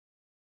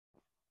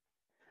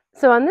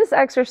So on this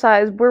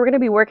exercise, we're going to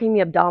be working the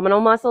abdominal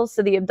muscles.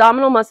 So the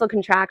abdominal muscle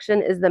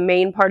contraction is the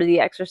main part of the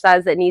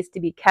exercise that needs to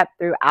be kept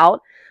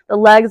throughout. The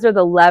legs are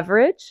the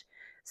leverage.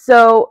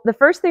 So the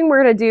first thing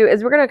we're going to do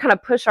is we're going to kind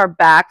of push our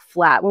back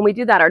flat. When we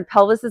do that, our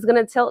pelvis is going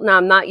to tilt. Now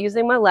I'm not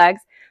using my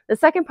legs. The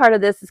second part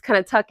of this is kind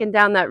of tucking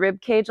down that rib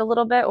cage a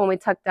little bit. When we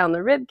tuck down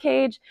the rib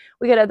cage,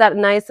 we get that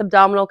nice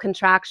abdominal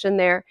contraction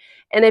there.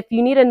 And if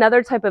you need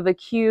another type of a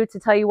cue to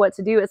tell you what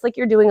to do, it's like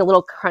you're doing a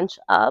little crunch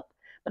up.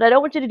 But I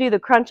don't want you to do the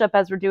crunch up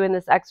as we're doing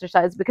this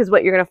exercise, because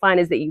what you're going to find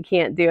is that you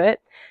can't do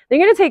it. Then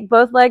you're going to take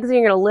both legs and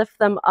you're going to lift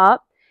them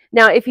up.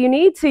 Now, if you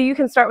need to, you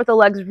can start with the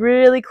legs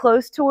really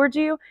close towards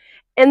you.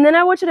 And then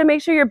I want you to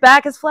make sure your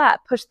back is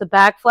flat. Push the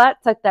back flat,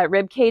 tuck that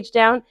rib cage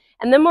down.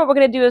 And then what we're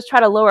going to do is try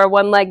to lower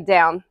one leg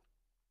down.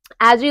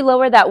 As you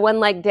lower that one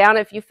leg down,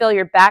 if you feel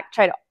your back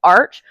try to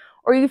arch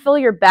or you feel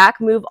your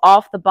back move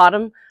off the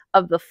bottom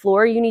of the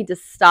floor, you need to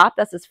stop.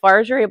 That's as far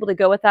as you're able to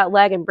go with that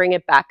leg and bring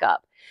it back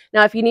up.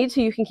 Now, if you need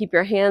to, you can keep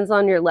your hands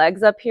on your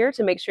legs up here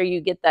to make sure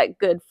you get that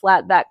good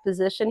flat back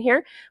position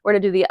here. We're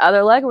going to do the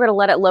other leg. We're going to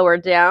let it lower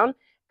down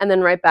and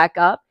then right back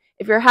up.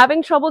 If you're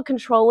having trouble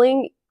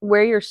controlling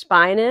where your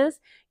spine is,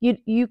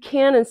 you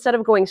can, instead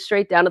of going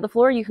straight down to the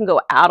floor, you can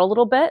go out a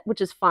little bit, which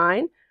is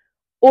fine.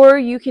 Or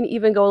you can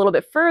even go a little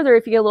bit further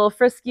if you get a little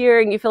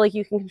friskier and you feel like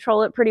you can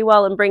control it pretty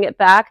well and bring it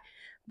back.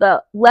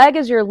 The leg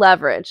is your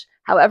leverage.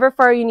 However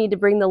far you need to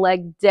bring the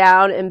leg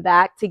down and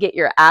back to get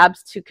your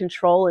abs to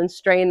control and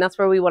strain, that's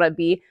where we want to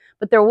be.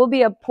 But there will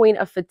be a point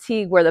of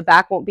fatigue where the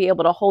back won't be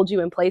able to hold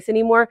you in place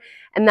anymore.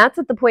 And that's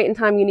at the point in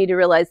time you need to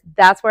realize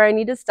that's where I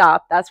need to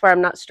stop. That's where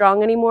I'm not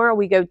strong anymore.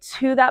 We go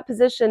to that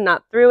position,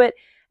 not through it,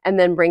 and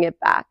then bring it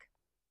back.